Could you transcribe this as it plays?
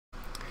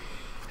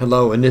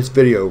Hello, in this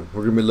video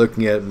we're going to be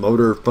looking at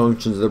motor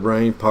functions of the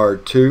brain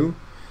part 2.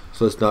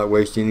 So let's not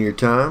waste any of your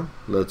time.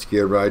 Let's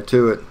get right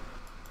to it.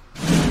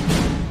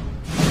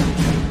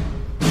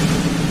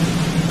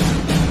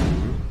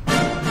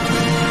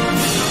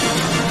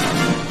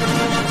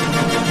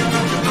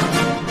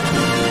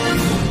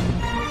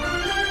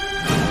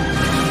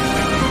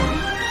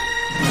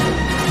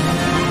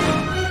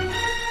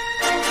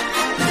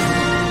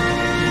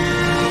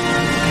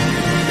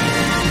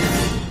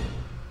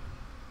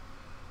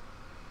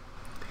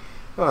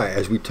 Alright,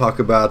 as we talk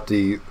about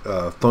the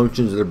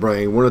functions of the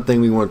brain, one of the things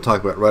we want to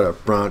talk about right up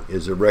front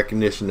is a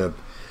recognition of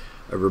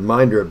a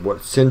reminder of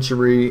what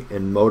sensory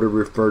and motor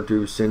refer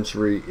to.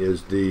 Sensory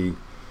is the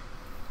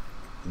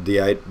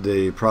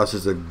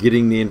process of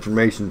getting the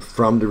information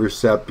from the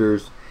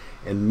receptors,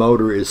 and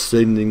motor is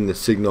sending the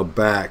signal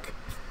back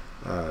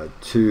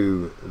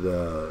to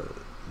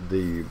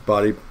the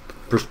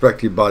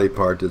prospective body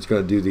part that's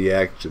going to do the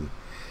action.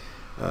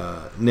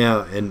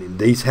 Now, and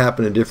these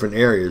happen in different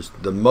areas.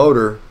 The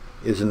motor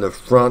is in the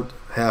front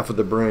half of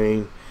the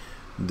brain.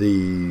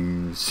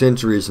 The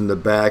sensory is in the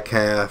back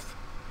half.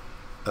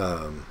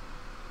 And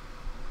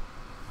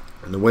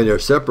the way they're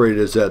separated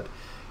is that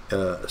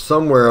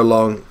somewhere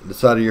along the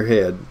side of your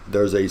head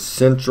there's a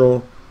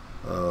central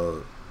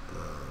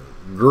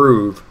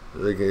groove,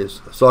 I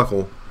guess,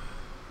 succulus.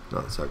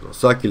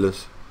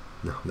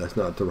 No, that's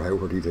not the right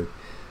word either.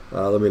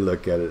 Let me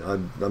look at it.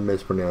 I'm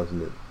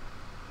mispronouncing it.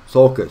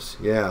 Sulcus.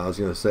 Yeah, I was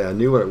going to say I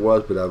knew what it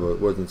was, but I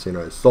wasn't saying it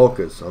right.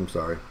 Sulcus. I'm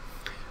sorry.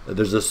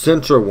 There's a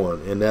central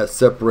one, and that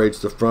separates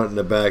the front and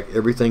the back.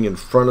 Everything in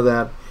front of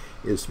that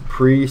is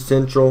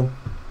pre-central.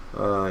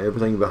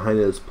 Everything behind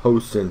it is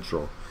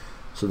post-central.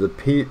 So the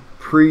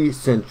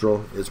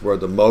pre-central is where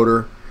the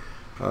motor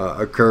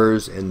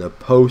occurs, and the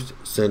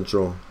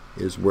post-central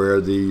is where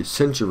the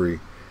sensory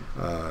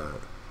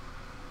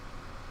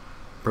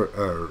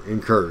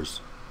occurs.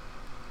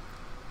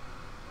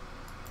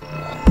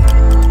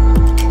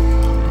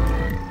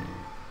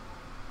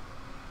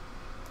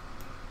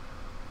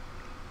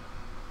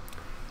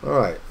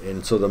 Alright,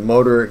 and so the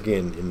motor,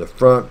 again, in the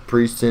front,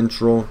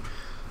 pre-central.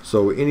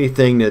 So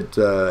anything that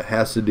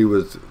has to do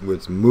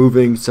with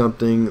moving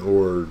something,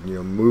 or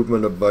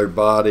movement of your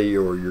body,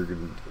 or your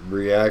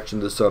reaction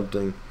to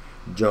something,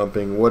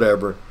 jumping,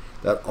 whatever,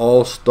 that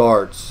all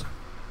starts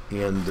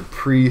in the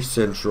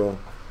pre-central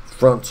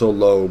frontal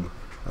lobe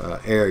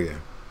area.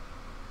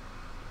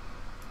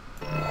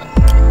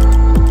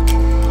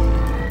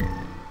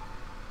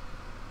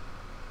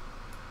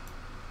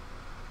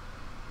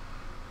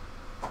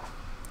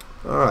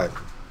 Alright,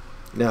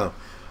 now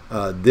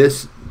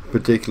this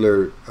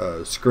particular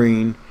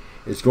screen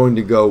is going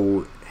to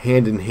go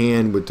hand in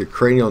hand with the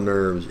cranial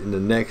nerves in the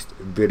next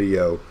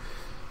video,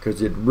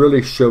 because it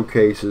really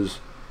showcases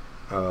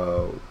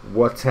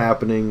what's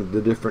happening,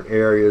 the different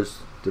areas,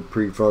 the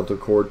prefrontal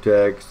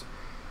cortex,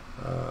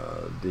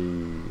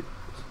 the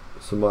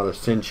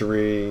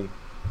somatosensory,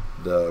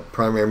 the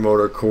primary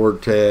motor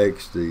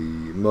cortex, the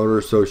motor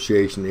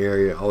association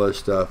area, all that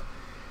stuff.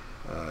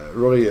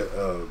 Really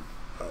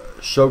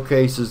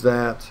showcases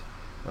that.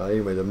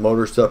 Anyway, the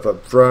motor stuff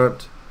up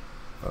front,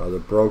 the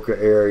Broca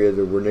area,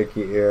 the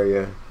Wernicke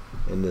area,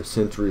 and the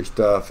sensory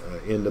stuff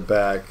in the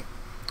back.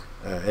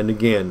 And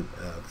again,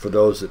 for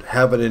those that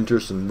have an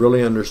interest in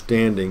really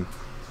understanding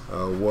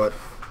what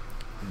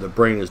the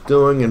brain is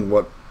doing and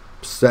what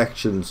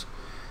sections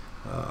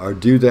are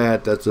do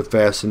that, that's a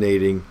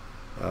fascinating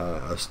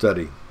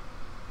study.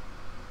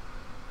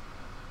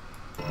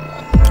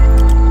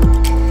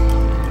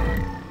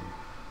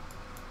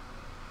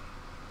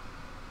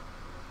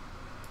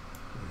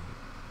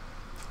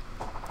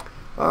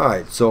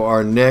 Alright, so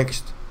our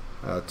next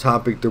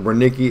topic, the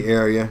Wernicke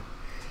area.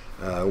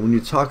 When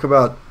you talk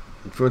about,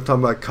 if we're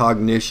talking about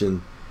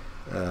cognition,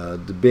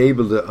 to be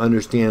able to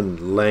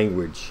understand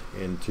language,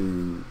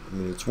 and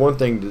it's one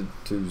thing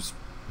to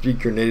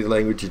speak your native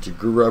language that you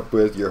grew up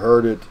with, you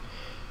heard it,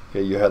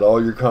 okay, you had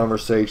all your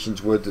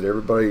conversations with it,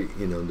 everybody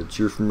that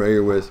you're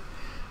familiar with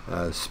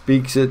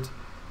speaks it.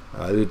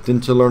 Then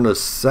to learn a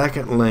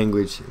second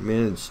language,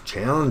 man, it's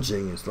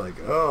challenging. It's like,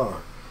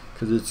 oh,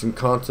 because it's in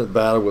constant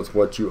battle with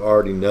what you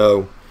already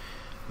know,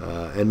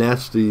 and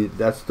that's the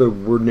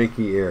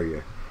Wernicke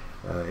area.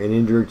 An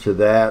injury to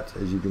that,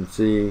 as you can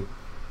see,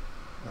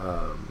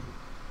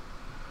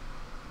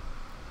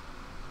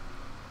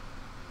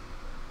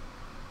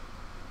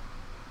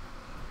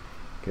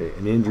 okay,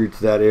 an injury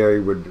to that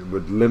area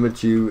would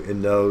limit you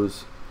in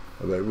those.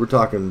 We're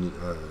talking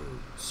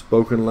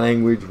spoken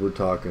language. We're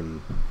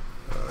talking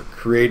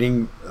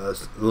creating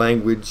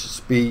language,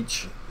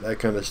 speech, that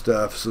kind of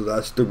stuff. So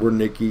that's the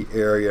Wernicke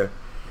area.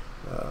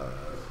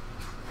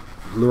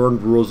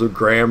 Learned rules of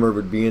grammar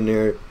would be in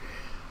there,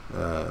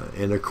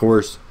 and of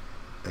course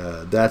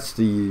that's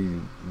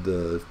the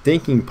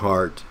thinking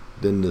part.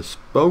 Then the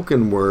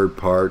spoken word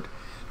part,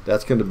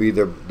 that's going to be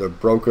the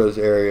Broca's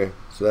area.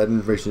 So that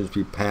information is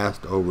to be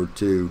passed over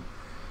to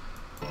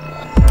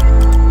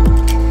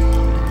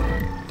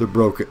the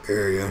Broca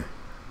area.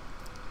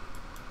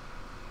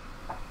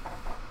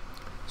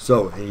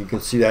 So, and you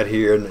can see that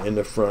here in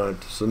the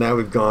front. So now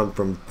we've gone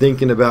from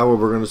thinking about what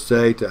we're going to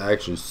say to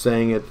actually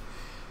saying it.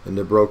 And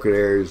the Broca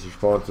area is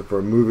responsible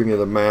for moving of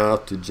the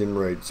mouth to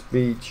generate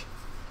speech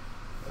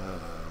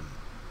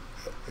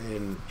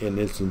in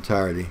its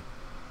entirety.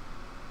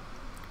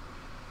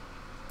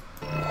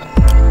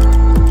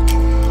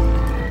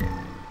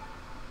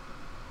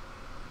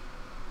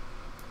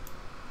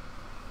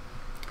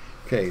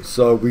 Okay,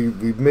 so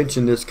we've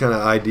mentioned this kind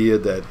of idea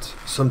that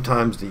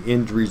sometimes the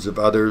injuries of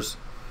others,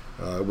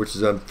 which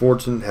is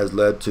unfortunate, has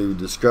led to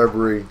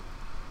discovery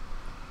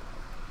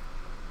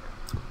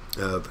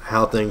of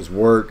how things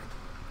work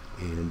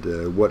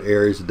and what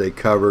areas that they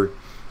cover,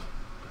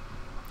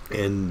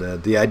 and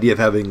the idea of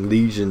having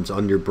lesions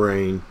on your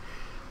brain,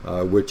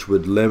 which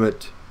would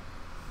limit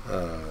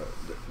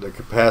the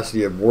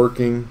capacity of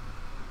working.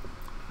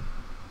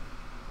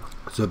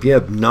 So if you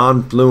have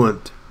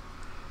non-fluent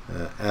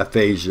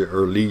aphasia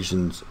or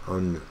lesions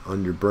on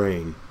your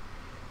brain,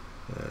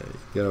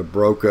 you got a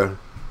Broca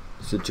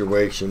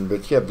situation,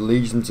 but you have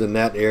lesions in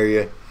that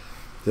area,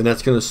 then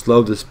that's going to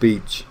slow the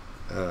speech.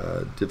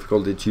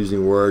 Difficulty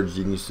choosing words.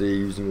 You can see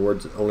using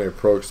words that only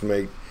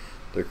approximate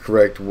the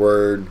correct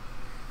word.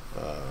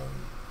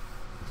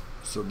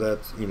 So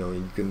that's,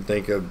 you can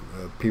think of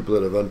people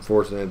that have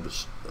unfortunately had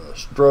a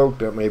stroke.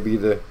 That may be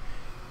the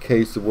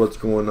case of what's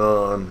going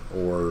on,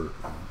 or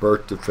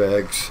birth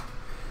defects,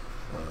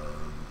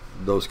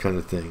 those kind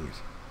of things.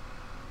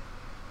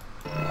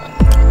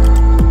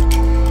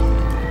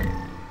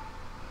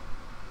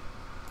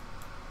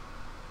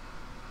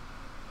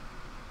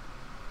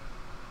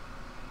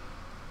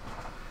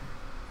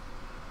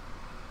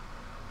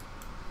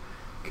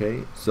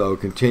 Okay, so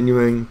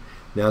continuing,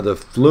 now the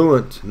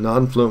fluent,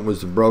 non-fluent was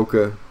the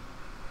Broca,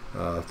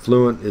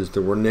 fluent is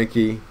the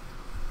Wernicke.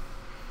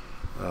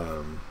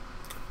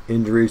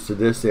 Injuries to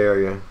this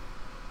area.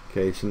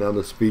 Okay, so now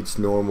the speech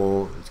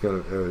normal.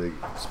 The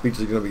speech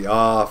is going to be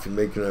off. You're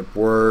making up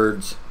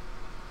words.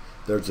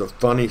 There's a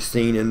funny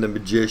scene in The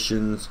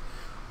Magicians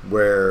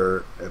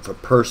where if a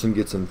person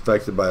gets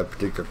infected by a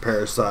particular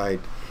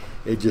parasite,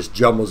 it just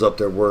jumbles up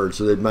their words.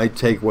 So they might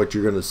take what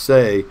you're going to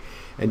say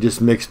and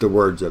just mix the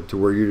words up to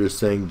where you're just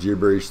saying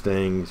gibberish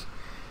things,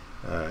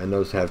 and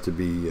those have to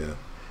be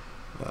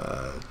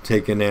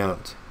taken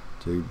out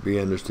to be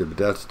understood. But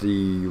that's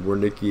the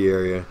Wernicke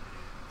area,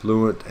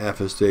 fluent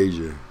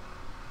aphasia.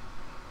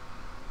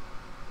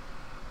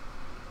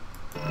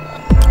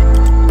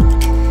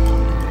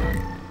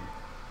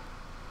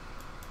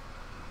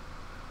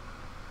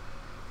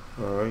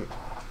 All right.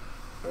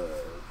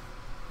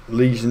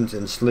 Lesions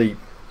in sleep.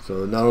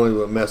 So not only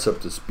will it mess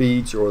up the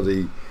speech or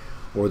the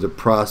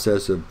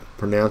process of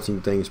pronouncing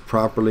things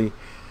properly,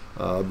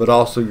 but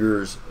also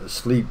your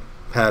sleep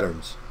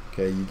patterns.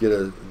 Okay, you get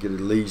a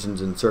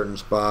lesions in certain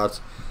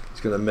spots.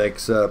 It's going to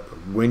mix up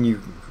when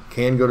you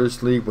can go to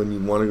sleep, when you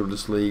want to go to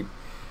sleep,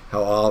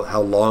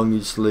 how long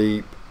you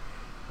sleep,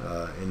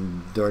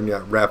 and during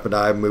that rapid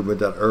eye movement,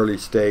 that early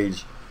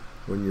stage,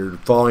 when you're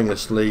falling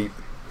asleep,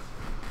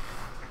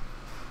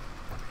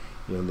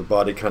 the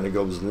body kind of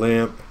goes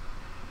limp.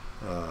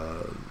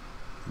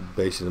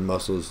 Basically, the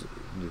muscles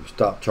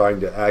stop trying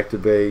to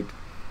activate.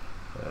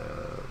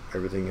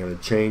 Everything kind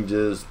of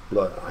changes.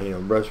 Blood,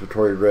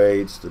 respiratory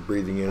rates, the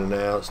breathing in and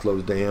out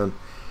slows down.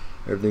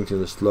 Everything's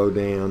going to slow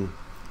down.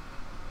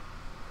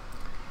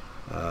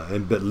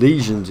 But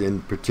lesions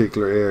in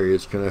particular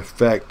areas can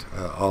affect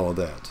all of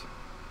that.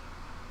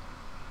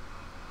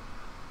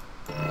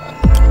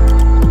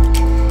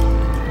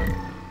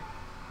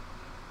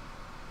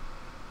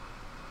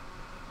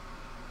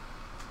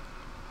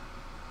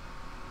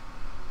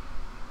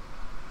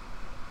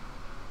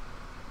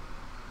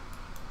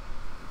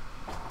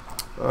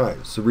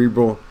 Alright,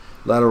 cerebral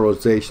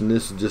lateralization.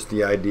 This is just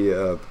the idea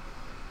of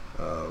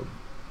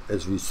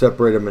as we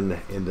separate them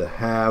into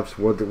halves,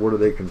 what are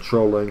they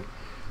controlling?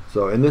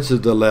 So, and this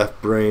is the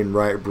left brain,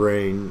 right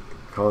brain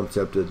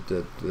concept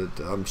that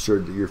I'm sure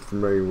that you're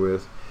familiar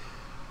with.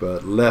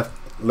 But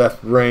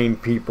left brain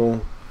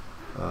people,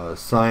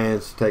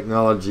 science,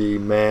 technology,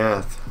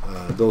 math,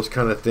 those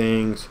kind of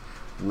things.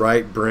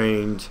 Right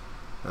brained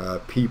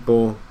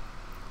people.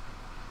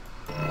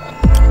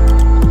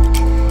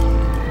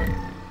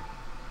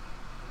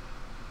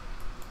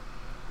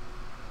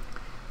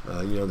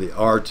 The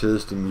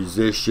artists, the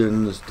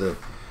musicians, the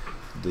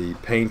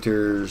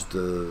painters,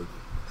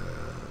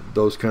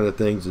 those kind of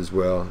things as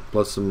well.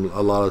 Plus a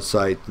lot of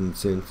sight and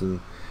sense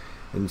and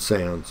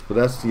sounds. But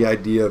that's the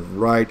idea of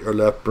right or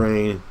left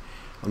brain.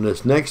 On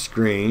this next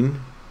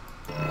screen,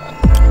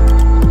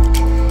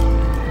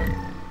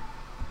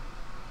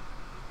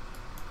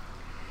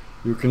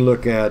 you can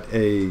look at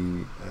a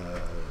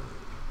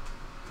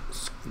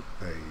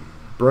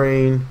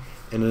brain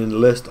and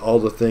then list all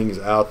the things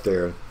out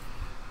there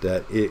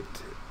that it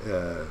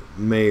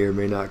may or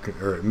may not,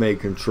 or it may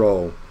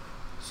control.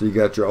 So you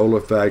got your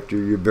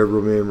olfactory, your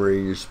visual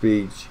memory, your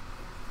speech,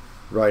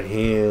 right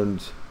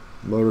hand,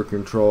 motor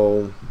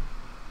control,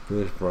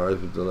 finish prize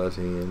with the left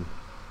hand.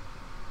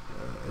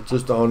 It's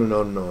just on and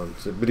on and on.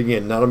 So, but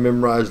again, not a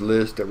memorized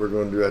list that we're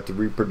going to have to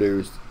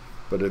reproduce.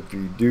 But if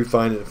you do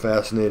find it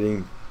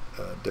fascinating,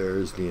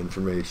 there's the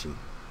information.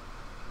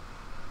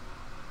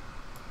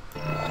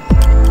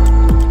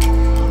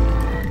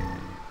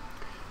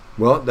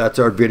 Well, that's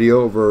our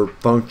video over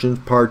functions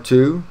part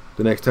 2.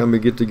 The next time we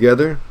get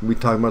together, we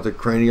talk about the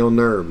cranial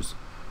nerves.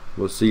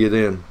 We'll see you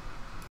then.